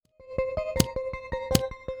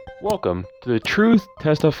Welcome to the Truth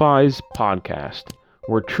Testifies podcast,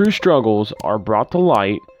 where true struggles are brought to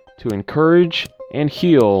light to encourage and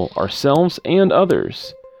heal ourselves and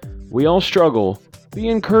others. We all struggle. Be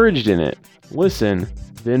encouraged in it. Listen,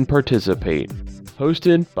 then participate.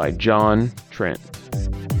 Hosted by John Trent.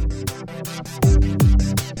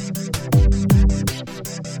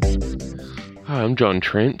 Hi, I'm John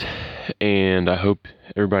Trent, and I hope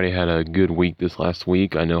everybody had a good week this last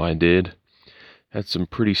week. I know I did. Had some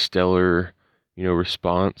pretty stellar,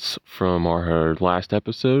 response from our last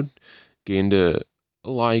episode. Gained a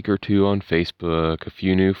like or two on Facebook, a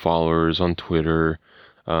few new followers on Twitter.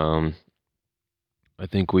 I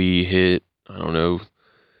think we hit, a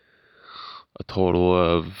total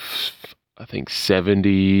of,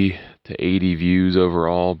 70 to 80 views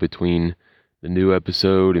overall between the new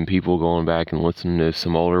episode and people going back and listening to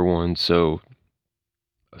some older ones. So,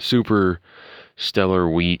 a super stellar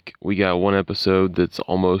week. We got one episode that's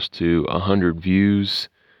almost to 100 views,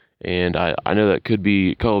 and I know that could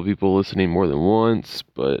be a couple of people listening more than once,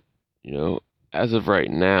 but as of right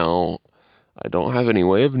now, I don't have any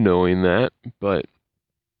way of knowing that. But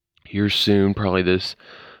here soon, probably this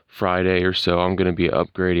Friday or so, I'm going to be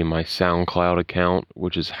upgrading my SoundCloud account,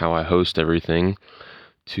 which is how I host everything,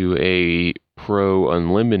 to a Pro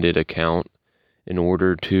Unlimited account in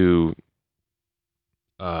order to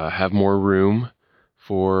have more room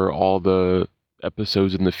for all the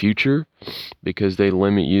episodes in the future, because they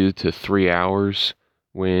limit you to 3 hours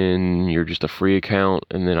when you're just a free account,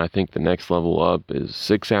 and then I think the next level up is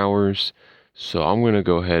 6 hours. So I'm going to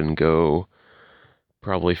go ahead and go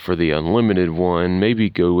probably for the unlimited one, maybe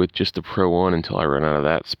go with just the Pro one until I run out of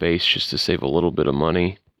that space, just to save a little bit of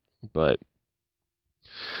money. But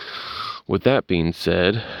with that being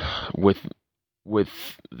said, with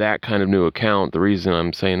that kind of new account, the reason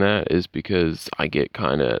I'm saying that is because I get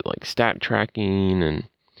kind of like stat tracking, and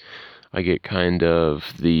I get kind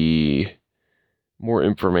of the more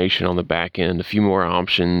information on the back end, a few more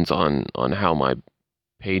options on how my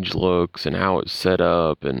page looks and how it's set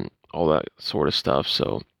up and all that sort of stuff.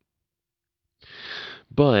 So,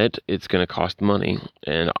 but it's going to cost money,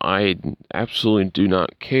 and I absolutely do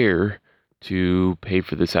not care to pay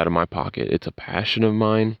for this out of my pocket. It's a passion of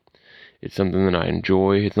mine. It's something that I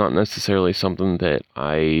enjoy. It's not necessarily something that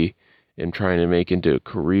I am trying to make into a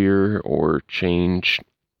career or change,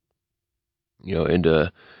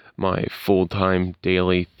 into my full-time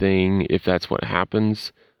daily thing. If that's what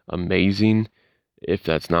happens, amazing. If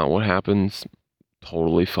that's not what happens,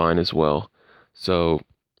 totally fine as well. So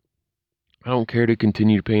I don't care to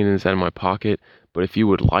continue paying this out of my pocket, but if you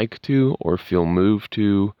would like to, or feel moved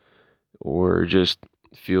to, or just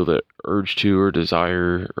feel the urge to, or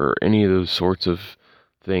desire, or any of those sorts of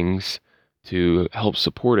things to help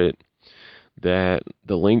support it, that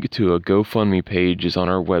the link to a GoFundMe page is on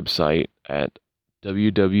our website at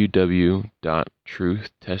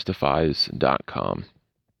www.truthtestifies.com.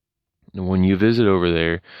 And when you visit over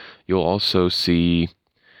there, you'll also see,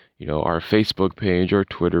 our Facebook page, our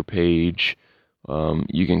Twitter page.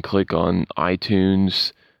 You can click on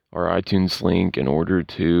iTunes, our iTunes link, in order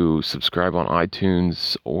to subscribe on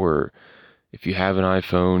iTunes, or if you have an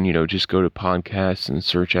iPhone, just go to podcasts and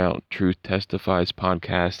search out Truth Testifies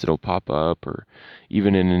podcast. It'll pop up, or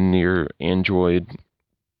even in your Android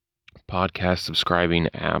podcast subscribing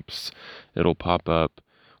apps, it'll pop up.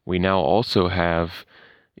 We now also have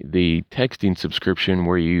the texting subscription,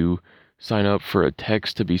 where you sign up for a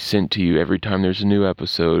text to be sent to you every time there's a new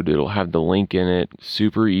episode. It'll have the link in it,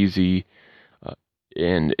 super easy.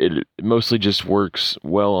 And it mostly just works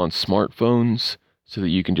well on smartphones, so that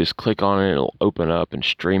you can just click on it, it'll open up and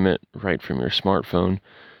stream it right from your smartphone.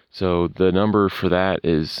 So the number for that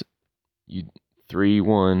is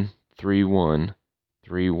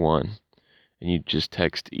 313131, and you just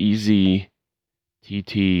text EZTT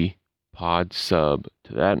pod sub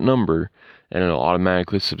to that number, and it'll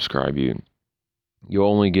automatically subscribe you. You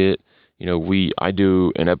only get, I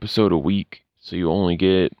do an episode a week, so you only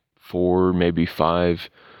get 4, maybe 5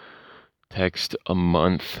 text a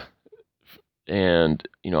month. And,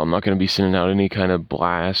 I'm not going to be sending out any kind of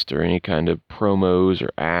blast or any kind of promos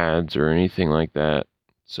or ads or anything like that.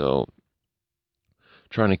 So,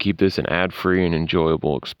 trying to keep this an ad-free and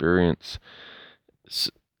enjoyable experience.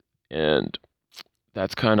 And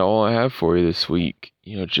that's kind of all I have for you this week.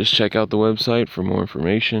 Just check out the website for more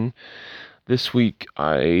information. This week,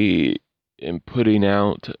 I am putting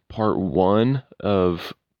out part 1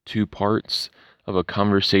 of 2 parts of a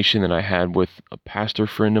conversation that I had with a pastor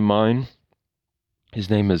friend of mine. His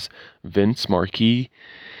name is Vince Marquis.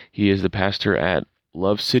 He is the pastor at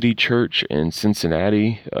Love City Church in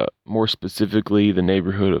Cincinnati, more specifically the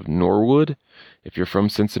neighborhood of Norwood. If you're from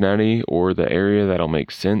Cincinnati or the area, that'll make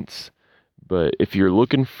sense. But if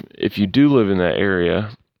if you do live in that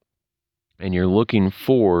area and you're looking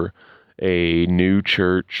for a new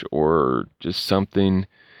church or just something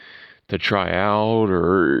to try out,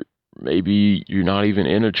 or maybe you're not even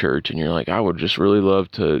in a church and you're like, I would just really love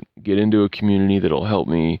to get into a community that'll help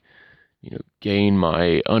me, gain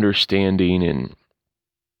my understanding and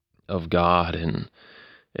of God and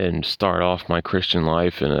start off my Christian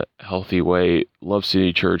life in a healthy way, Love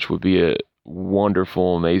City Church would be a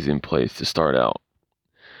wonderful, amazing place to start out.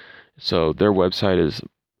 So their website is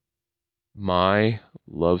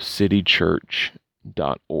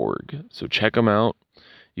mylovecitychurch.org. So check them out.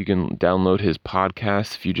 You can download his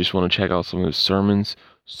podcast if you just want to check out some of his sermons.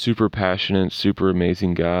 Super passionate, super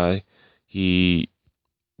amazing guy. He's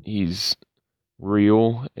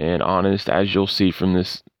real and honest, as you'll see from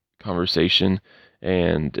this conversation,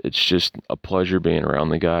 and it's just a pleasure being around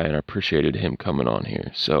the guy, and I appreciated him coming on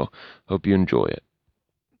here. So hope you enjoy it.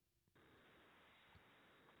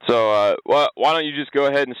 So why don't you just go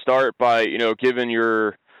ahead and start by giving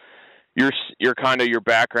your kind of your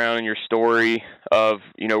background and your story of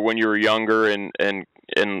when you were younger and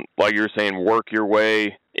like you were saying, work your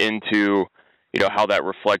way into how that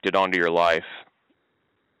reflected onto your life.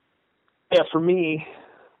 Yeah, for me,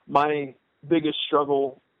 my biggest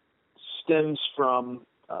struggle stems from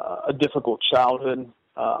a difficult childhood.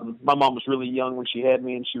 My mom was really young when she had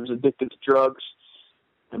me, and she was addicted to drugs,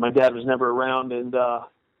 and my dad was never around. And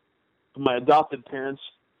my adopted parents,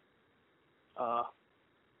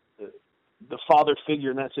 the father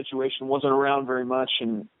figure in that situation wasn't around very much,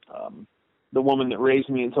 and the woman that raised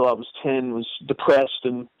me until I was 10 was depressed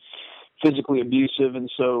and physically abusive, and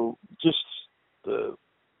so just the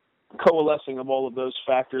coalescing of all of those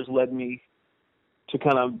factors led me to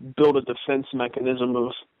kind of build a defense mechanism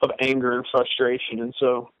of anger and frustration. And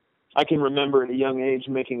so I can remember at a young age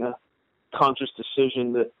making a conscious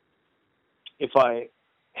decision that if I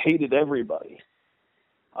hated everybody,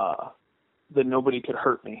 that nobody could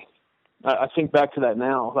hurt me. I think back to that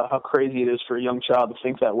now, about how crazy it is for a young child to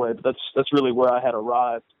think that way, but that's really where I had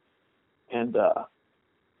arrived. And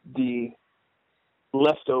the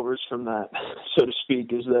leftovers from that, so to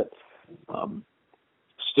speak, is that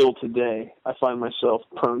still today I find myself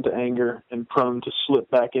prone to anger and prone to slip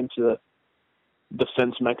back into the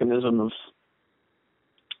defense mechanism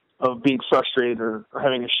of being frustrated or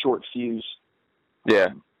having a short fuse.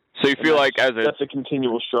 Yeah. So you feel like that's a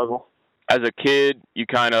continual struggle. As a kid, you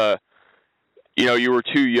kind of, you were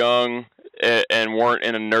too young and weren't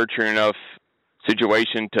in a nurturing enough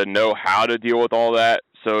situation to know how to deal with all that.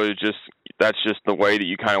 So that's just the way that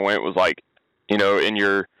you kind of went, was like, in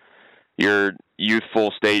your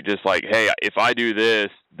youthful state, just like, hey, if I do this,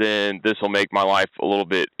 then this will make my life a little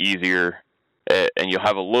bit easier, and you'll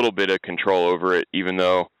have a little bit of control over it, even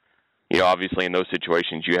though, obviously in those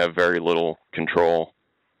situations you have very little control.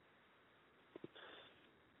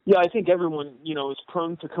 Yeah, I think everyone, is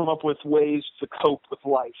prone to come up with ways to cope with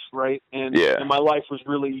life, right? And my life was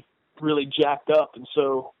really, really jacked up. And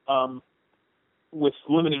so with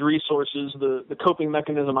limited resources, the coping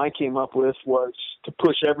mechanism I came up with was to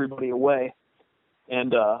push everybody away.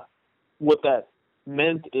 And what that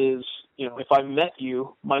meant is, if I met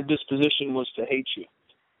you, my disposition was to hate you.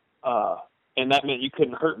 And that meant you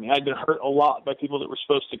couldn't hurt me. I'd been hurt a lot by people that were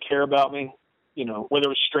supposed to care about me, whether it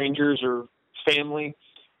was strangers or family.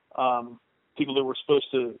 People that were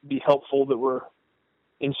supposed to be helpful that were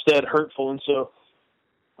instead hurtful. And so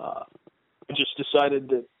I just decided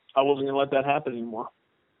that I wasn't going to let that happen anymore.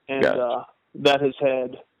 And that has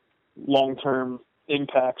had long-term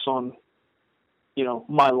impacts on,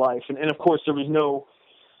 my life. And of course, there was no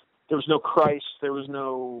Christ. There was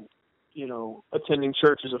no, attending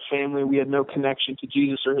church as a family. We had no connection to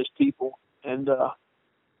Jesus or his people. And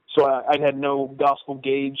so I had no gospel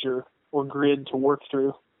gauge or grid to work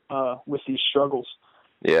through with these struggles.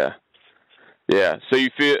 Yeah. Yeah. So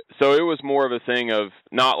it was more of a thing of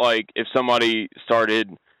not like if somebody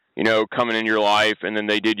started, coming in your life and then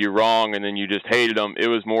they did you wrong and then you just hated them. It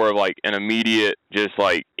was more of like an immediate, just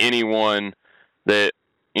like anyone that,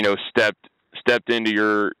 stepped into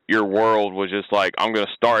your world was just like, I'm going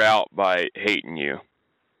to start out by hating you.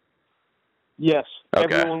 Yes.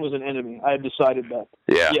 Okay. Everyone was an enemy. I had decided that.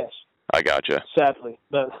 Yeah. Yes. I gotcha. Sadly,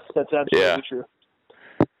 that's absolutely true.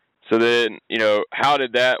 So then, how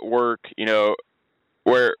did that work?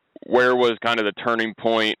 Where was kind of the turning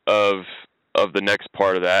point of the next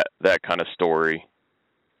part of that kind of story?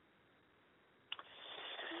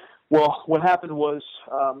 Well, what happened was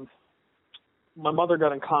my mother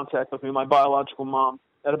got in contact with me, my biological mom,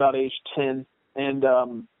 at about age 10,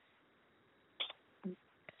 and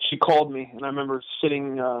she called me, and I remember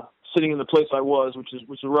sitting in the place I was, which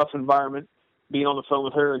was a rough environment, being on the phone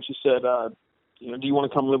with her, and she said, do you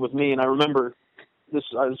want to come live with me? And I remember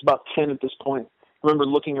I was about 10 at this point. I remember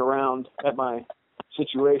looking around at my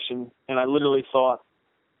situation, and I literally thought,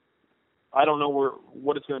 I don't know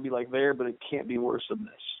what it's going to be like there, but it can't be worse than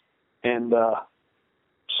this. And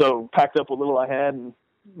so packed up what little I had and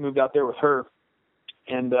moved out there with her.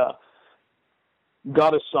 And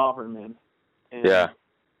God is sovereign, man. And yeah.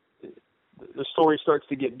 The story starts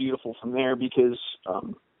to get beautiful from there because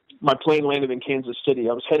my plane landed in Kansas City.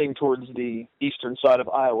 I was heading towards the eastern side of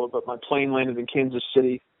Iowa, but my plane landed in Kansas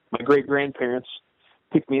City. My great-grandparents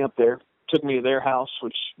picked me up there, took me to their house,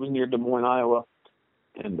 which was near Des Moines, Iowa.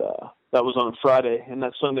 And that was on a Friday. And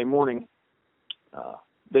that Sunday morning,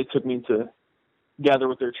 they took me to gather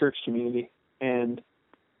with their church community. And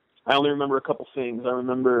I only remember a couple things. I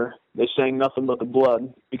remember they sang Nothing But the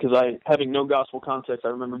Blood because having no gospel context, I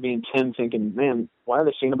remember being 10 thinking, man, why are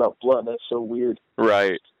they singing about blood? That's so weird.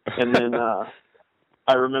 Right. And then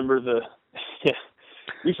I remember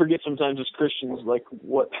we forget sometimes as Christians, like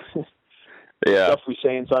what stuff we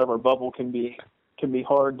say inside of our bubble can be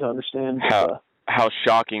hard to understand. How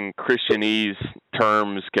shocking Christianese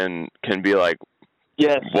terms can be like,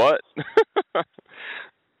 yes. What?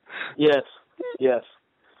 Yes.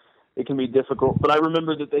 It can be difficult. But I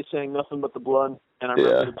remember that they sang Nothing But the Blood, and I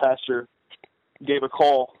remember the pastor gave a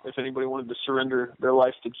call if anybody wanted to surrender their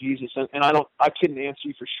life to Jesus. And I couldn't answer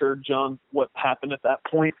you for sure, John, what happened at that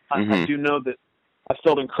point. I do know that I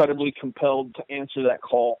felt incredibly compelled to answer that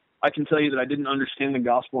call. I can tell you that I didn't understand the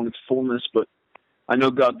gospel in its fullness, but I know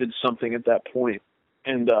God did something at that point.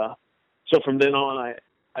 And so from then on,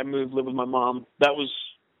 I moved, lived with my mom. That was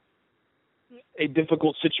a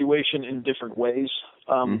difficult situation in different ways.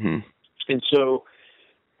 And so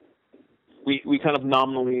we kind of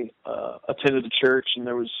nominally attended the church, and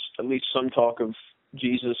there was at least some talk of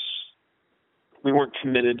Jesus. We weren't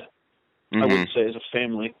committed, I wouldn't say, as a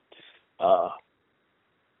family,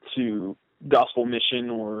 to gospel mission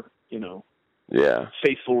or,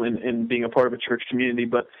 faithful in being a part of a church community.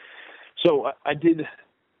 But so I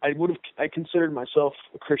considered myself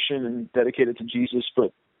a Christian and dedicated to Jesus,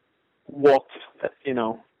 but walked,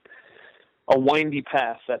 a windy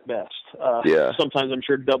path at best. Sometimes I'm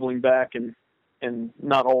sure doubling back and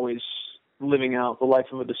not always living out the life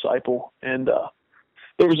of a disciple. And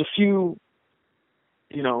there was a few,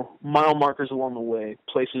 mile markers along the way,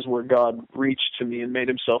 places where God reached to me and made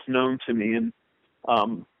himself known to me, and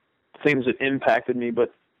things that impacted me.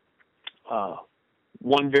 But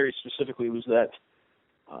one very specifically was that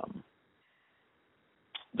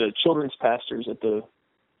the children's pastors at the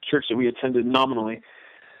church that we attended nominally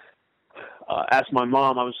asked my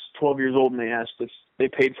mom. I was 12 years old, and they asked if they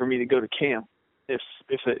paid for me to go to camp, if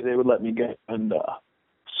they would let me go. And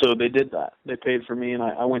so they did that. They paid for me, and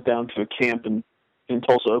I went down to a camp in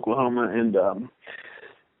Tulsa, Oklahoma, and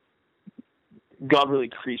God really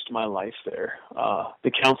increased my life there.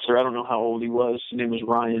 The counselor, I don't know how old he was. His name was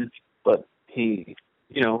Ryan, but he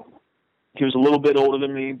was a little bit older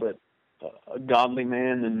than me, but a godly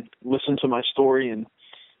man, and listened to my story and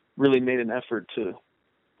really made an effort to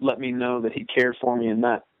let me know that he cared for me, and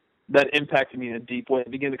that impacted me in a deep way. It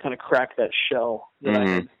began to kind of crack that shell that I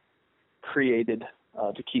had created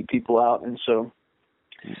to keep people out. And so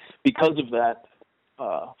because of that,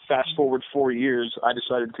 fast forward 4 years, I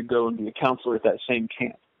decided to go and be a counselor at that same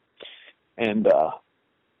camp. And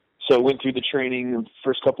so I went through the training the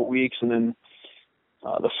first couple of weeks, and then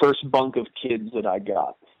the first bunk of kids that I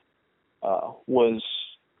got was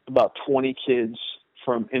about 20 kids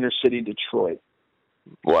from inner city Detroit.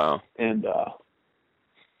 Wow. And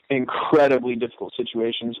incredibly difficult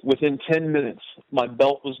situations. Within 10 minutes, my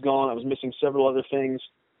belt was gone. I was missing several other things.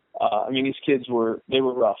 These kids were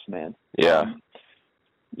rough, man. Yeah. And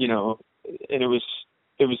it was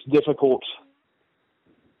difficult.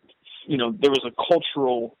 There was a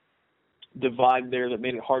cultural divide there that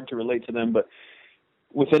made it hard to relate to them. But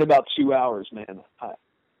within about 2 hours, man,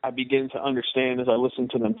 I began to understand as I listened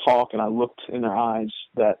to them talk and I looked in their eyes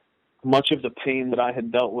that much of the pain that I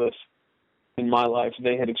had dealt with in my life,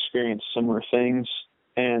 they had experienced similar things.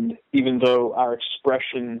 And even though our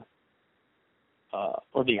expression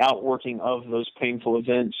or the outworking of those painful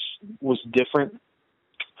events was different,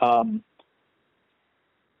 I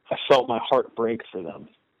felt my heart break for them.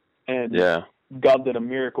 And God did a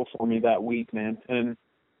miracle for me that week, man. And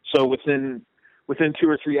so within 2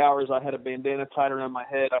 or 3 hours, I had a bandana tied around my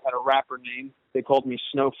head. I had a rapper name. They called me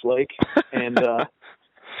Snowflake. And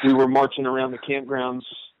we were marching around the campgrounds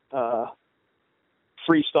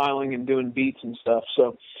freestyling and doing beats and stuff.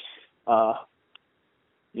 So, for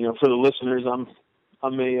the listeners, I'm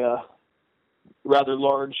a rather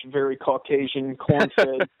large, very Caucasian,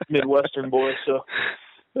 corn-fed Midwestern boy. So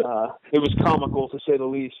it was comical to say the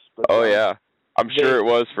least. But, yeah, I'm sure it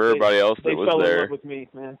was for everybody else that was there. They fell in love with me,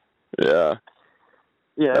 man. Yeah.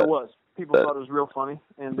 Yeah, it was. People thought it was real funny,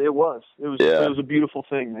 and it was. It was a beautiful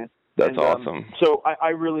thing, man. That's awesome. So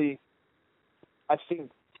I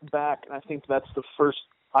think back, and I think that's the first.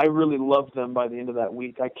 I really loved them by the end of that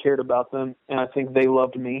week. I cared about them, and I think they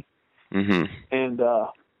loved me. Mm-hmm. And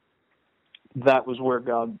that was where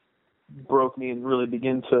God broke me and really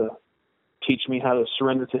began to teach me how to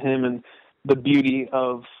surrender to Him and the beauty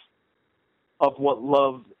of what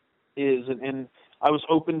love is. And I was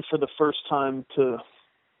open for the first time to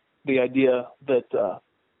the idea that, I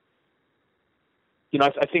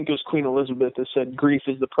think it was Queen Elizabeth that said, grief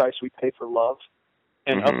is the price we pay for love.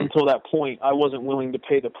 And up until that point, I wasn't willing to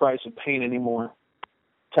pay the price of pain anymore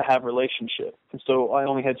to have relationship. And so I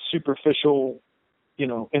only had superficial,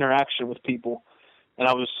 interaction with people, and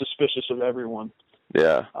I was suspicious of everyone.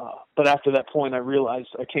 Yeah. But after that point, I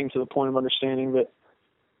came to the point of understanding that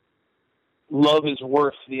love is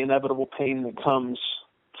worth the inevitable pain that comes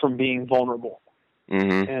from being vulnerable.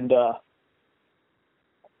 Mm-hmm. And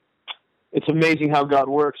it's amazing how God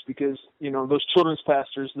works, because, those children's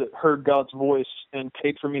pastors that heard God's voice and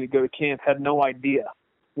paid for me to go to camp had no idea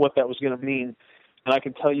what that was going to mean. And I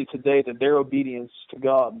can tell you today that their obedience to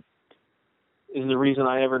God is the reason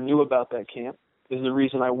I ever knew about that camp, is the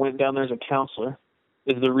reason I went down there as a counselor,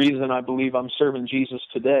 is the reason I believe I'm serving Jesus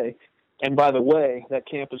today. And by the way, that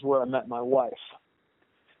camp is where I met my wife,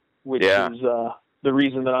 which is the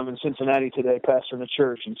reason that I'm in Cincinnati today, pastoring a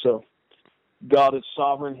church. And so God is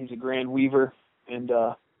sovereign. He's a grand weaver. And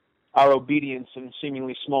our obedience in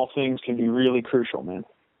seemingly small things can be really crucial, man.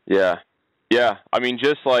 Yeah. Yeah. I mean,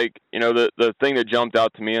 just like, the thing that jumped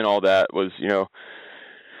out to me and all that was,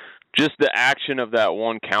 just the action of that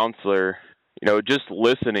one counselor, just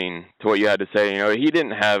listening to what you had to say. He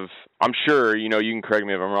didn't have, I'm sure, you can correct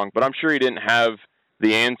me if I'm wrong, but I'm sure he didn't have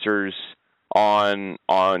the answers on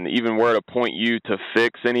even where to point you to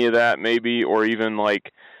fix any of that, maybe, or even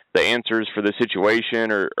like the answers for the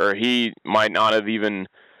situation, or he might not have even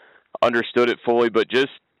understood it fully, but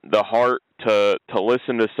just the heart to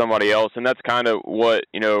listen to somebody else. And that's kind of what,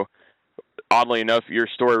 oddly enough, your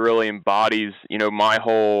story really embodies, my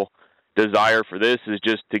whole desire for this is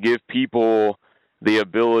just to give people the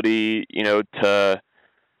ability,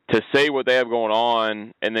 to say what they have going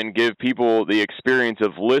on, and then give people the experience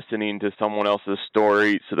of listening to someone else's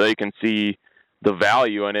story so they can see the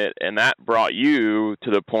value in it. And that brought you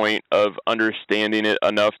to the point of understanding it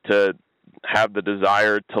enough to have the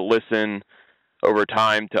desire to listen over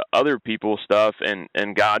time to other people's stuff. And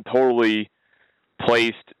God totally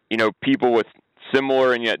placed, people with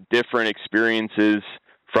similar and yet different experiences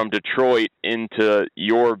from Detroit into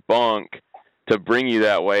your bunk to bring you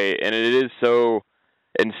that way. And it is so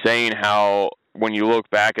insane how, when you look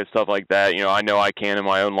back at stuff like that, I know I can in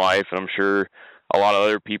my own life, and I'm sure a lot of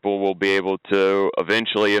other people will be able to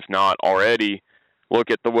eventually, if not already, look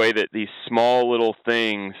at the way that these small little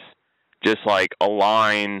things just like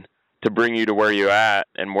align to bring you to where you're at,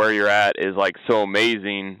 and where you're at is like so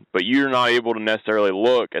amazing, but you're not able to necessarily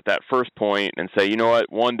look at that first point and say, you know what,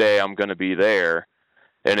 one day I'm going to be there.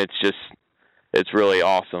 And it's really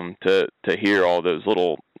awesome to hear all those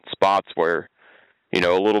little spots where, a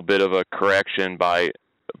little bit of a correction by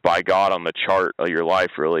God on the chart of your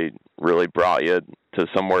life really, really brought you to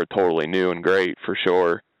somewhere totally new and great, for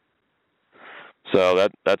sure. So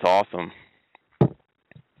that's awesome.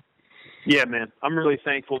 Yeah, man. I'm really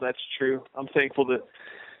thankful that's true. I'm thankful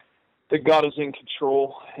that God is in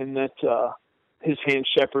control, and that His hand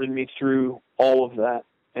shepherded me through all of that.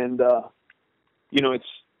 And I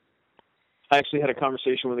actually had a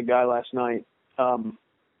conversation with a guy last night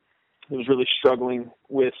who was really struggling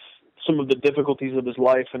with some of the difficulties of his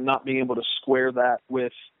life and not being able to square that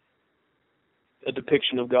with a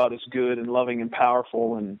depiction of God as good and loving and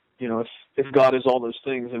powerful. And, if God is all those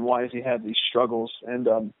things, then why does He have these struggles? And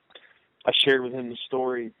I shared with him the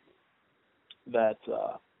story that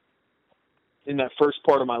in that first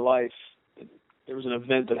part of my life, there was an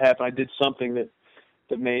event that happened. I did something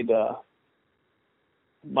that made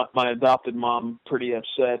my adopted mom pretty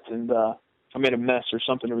upset, and I made a mess or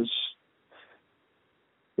something.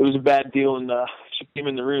 It was a bad deal, and she came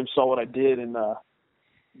in the room, saw what I did, and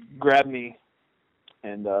grabbed me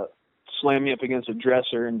and slammed me up against a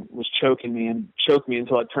dresser and was choking me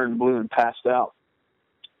until I turned blue and passed out.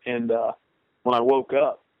 And when I woke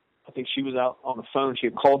up, I think she was out on the phone. She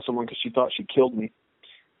had called someone because she thought she killed me.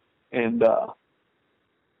 And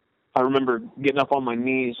I remember getting up on my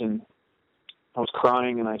knees and I was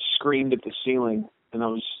crying and I screamed at the ceiling, and I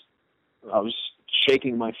was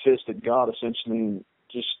shaking my fist at God, essentially, and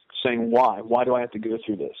just saying, why? Why do I have to go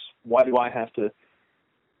through this? Why do I have to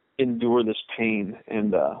endure this pain?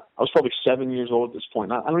 And I was probably 7 years old at this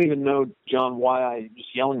point. I don't even know, John, why I was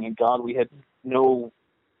yelling at God.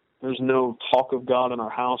 There's no talk of God in our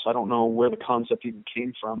house. I don't know where the concept even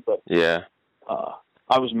came from, but yeah,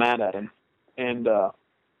 I was mad at him. And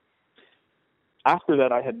after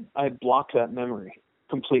that, I had blocked that memory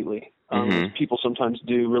completely. People sometimes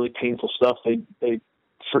do really painful stuff. They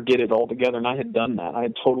forget it altogether, and I had done that. I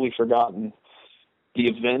had totally forgotten the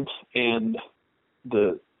event and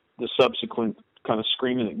the subsequent kind of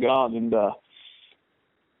screaming at God. And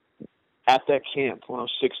at that camp when I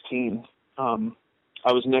was 16,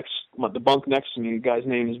 I was the bunk next to me. The guy's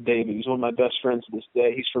name is David. He's one of my best friends to this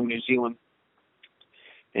day. He's from New Zealand,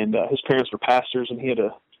 and his parents were pastors, and he had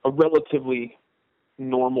a relatively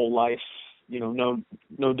normal life.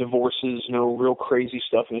 No divorces, no real crazy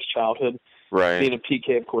stuff in his childhood. Right. Being a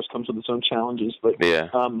PK, of course, comes with its own challenges. But yeah,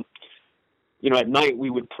 at night we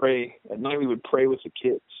would pray. At night we would pray with the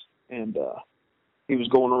kids, and he was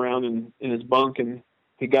going around in his bunk, and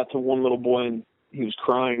he got to one little boy, and he was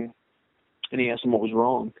crying, and he asked him what was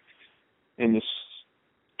wrong, and this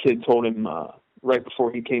kid told him right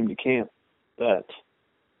before he came to camp that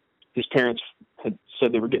his parents had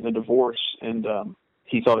said they were getting a divorce, and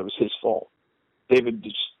he thought it was his fault. David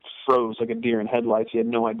just froze like a deer in headlights. He had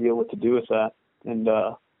no idea what to do with that. And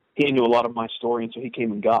he knew a lot of my story, and so he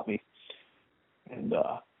came and got me. And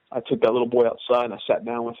I took that little boy outside, and I sat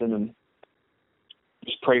down with him and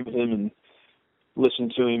just prayed with him and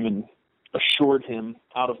listened to him and assured him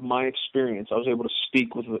out of my experience. I was able to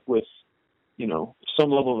speak with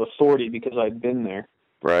some level of authority because I'd been there.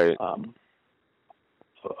 Right.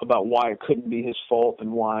 About why it couldn't be his fault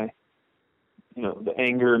and why the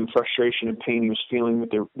anger and frustration and pain he was feeling, that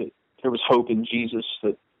there was hope in Jesus,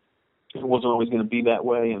 that it wasn't always going to be that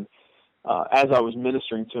way. And as I was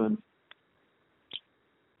ministering to him,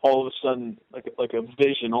 all of a sudden, like a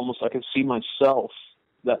vision, almost I could see myself,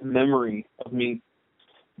 that memory of me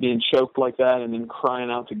being choked like that and then crying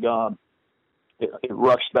out to God. It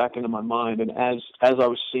rushed back into my mind. And as I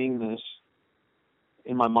was seeing this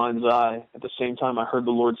in my mind's eye, at the same time, I heard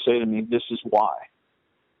the Lord say to me, "This is why."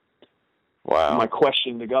 Wow. And my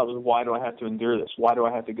question to God was, why do I have to endure this? Why do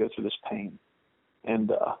I have to go through this pain?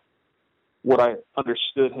 And what I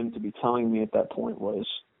understood him to be telling me at that point was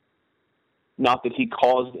not that he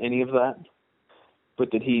caused any of that, but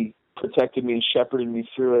that he protected me and shepherded me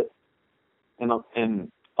through it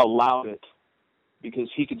and allowed it because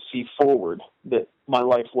he could see forward that my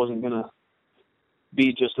life wasn't going to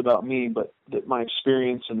be just about me, but that my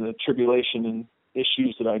experience and the tribulation and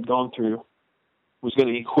issues that I'd gone through was going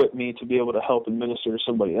to equip me to be able to help and minister to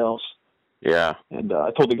somebody else. Yeah. And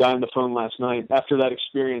I told the guy on the phone last night, after that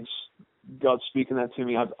experience, God speaking that to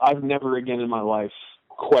me, I've never again in my life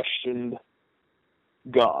questioned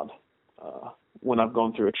God when I've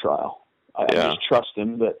gone through a trial. I just trust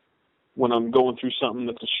him that when I'm going through something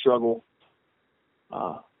that's a struggle,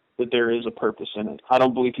 that there is a purpose in it. I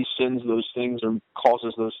don't believe he sends those things or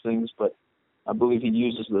causes those things, but I believe he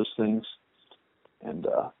uses those things. And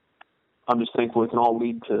I'm just thankful it can all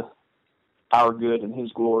lead to our good and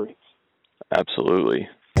his glory. Absolutely.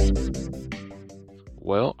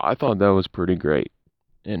 Well, I thought that was pretty great,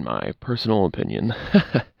 in my personal opinion.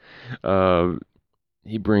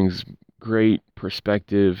 He brings great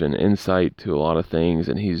perspective and insight to a lot of things,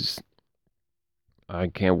 and I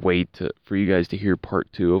can't wait for you guys to hear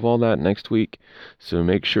part 2 of all that next week. So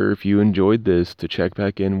make sure if you enjoyed this to check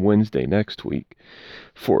back in Wednesday next week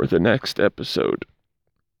for the next episode.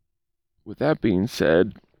 With that being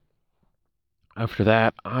said, after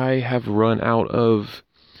that, I have run out of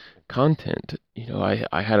content. I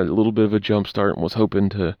had a little bit of a jump start and was hoping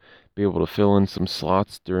to be able to fill in some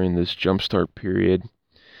slots during this jump start period.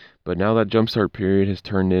 But now that jump start period has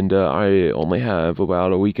turned into I only have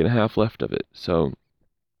about a week and a half left of it. So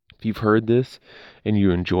if you've heard this and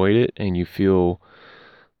you enjoyed it and you feel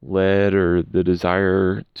led or the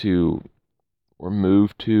desire to or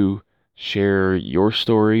move to share your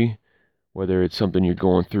story, whether it's something you're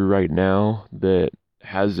going through right now that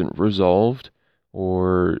hasn't resolved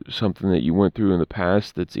or something that you went through in the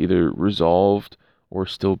past that's either resolved or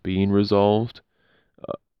still being resolved,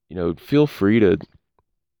 feel free to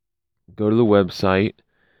go to the website,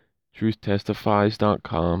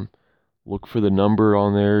 truthtestifies.com, look for the number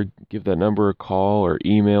on there, give that number a call, or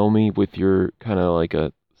email me with your kind of like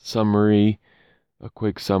a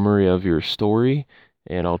quick summary of your story,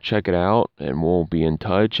 and I'll check it out, and we'll be in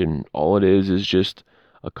touch. And all it is just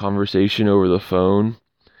a conversation over the phone,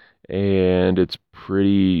 and it's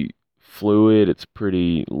pretty fluid, it's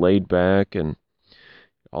pretty laid back, and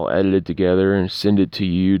I'll edit it together and send it to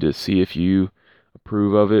you to see if you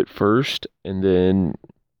approve of it first, and then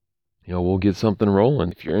we'll get something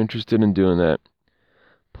rolling. If you're interested in doing that,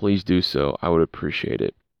 please do so. I would appreciate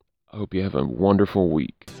it. I hope you have a wonderful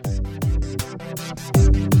week.